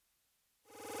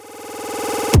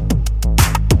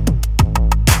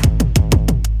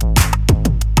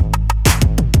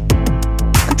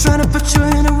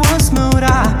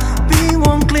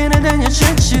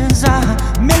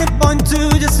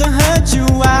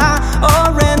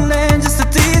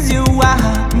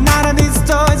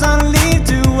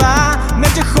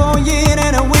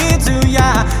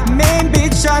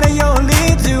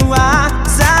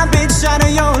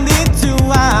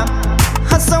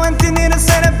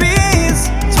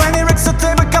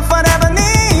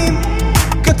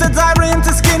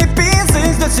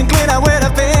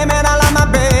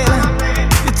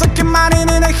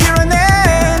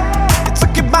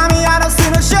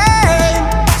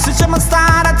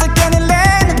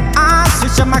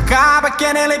Switch up my car, but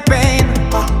can't really pain.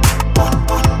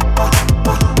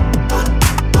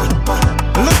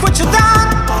 Look what you done,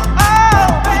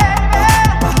 oh baby.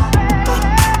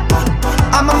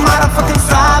 I'm a motherfucking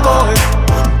Starboy.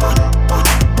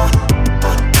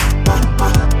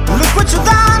 Look what you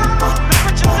done, look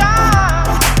what you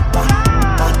done.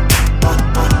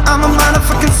 I'm a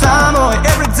motherfucking Starboy.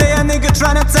 Every day a nigga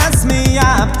tryna test me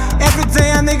up. Every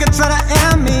day a nigga tryna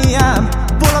amp me up.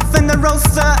 Pull up in the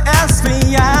roaster, ask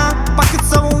me up.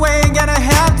 Pockets away, get a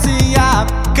hefty up.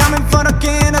 Coming for the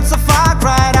king, it's a far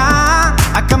cry.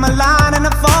 I come alive in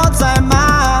a full time.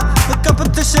 The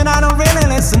competition, I don't really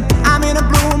listen. I'm in a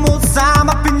blue mood, time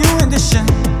up in new edition.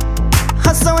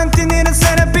 Hustle empty, need a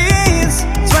set of beats.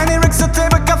 20 ricks a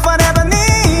table, cup for never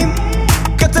need.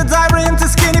 Cut the diary into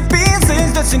skinny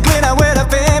pieces. Just clean up with a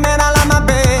fame and I love my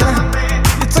babe.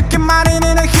 You took your money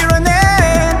in a hearing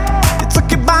aid. You took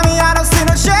it by me, I don't see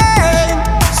no shame.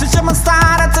 Switch up my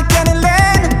style, I take any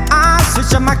lane. I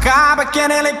switch up my car, but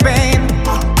can't really pain.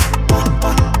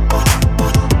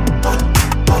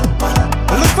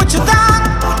 Look what you done,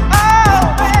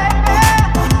 oh baby.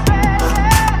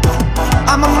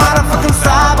 I'm a motherfucking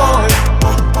Starboy.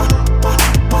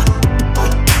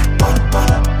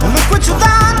 Look what you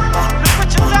done, look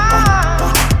what you done.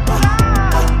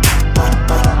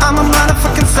 I'm a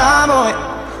motherfucking Starboy.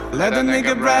 Let a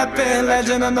nigga rap it,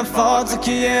 legend on the floor, took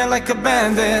you in like a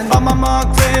bandit. Bought my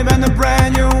mom crib and a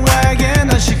brand new wagon.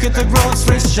 And she hit the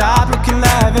grocery shop looking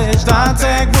lavish. Don't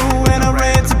take room when I'm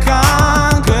ready to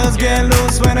come. Girls get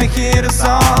loose when I hear the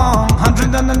song.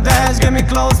 100 on the dash, get me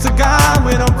close to God.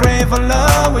 We don't pray for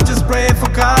love, we just pray for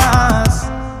cars.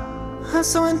 I'm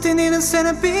so empty, need a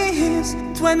centerpiece.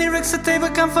 20 ricks a table,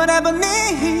 come for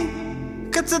ebony.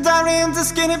 Cut the diary into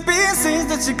skinny pieces.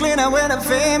 That you clean up with a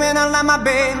fame and I love my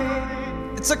babe.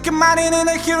 It took your money in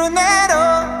a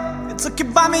urinero. It took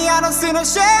it by me, I don't see no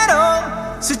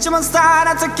shadow. Switch my style,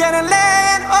 I take any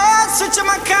lane. Oh, switch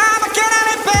my car, I can't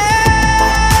any pain.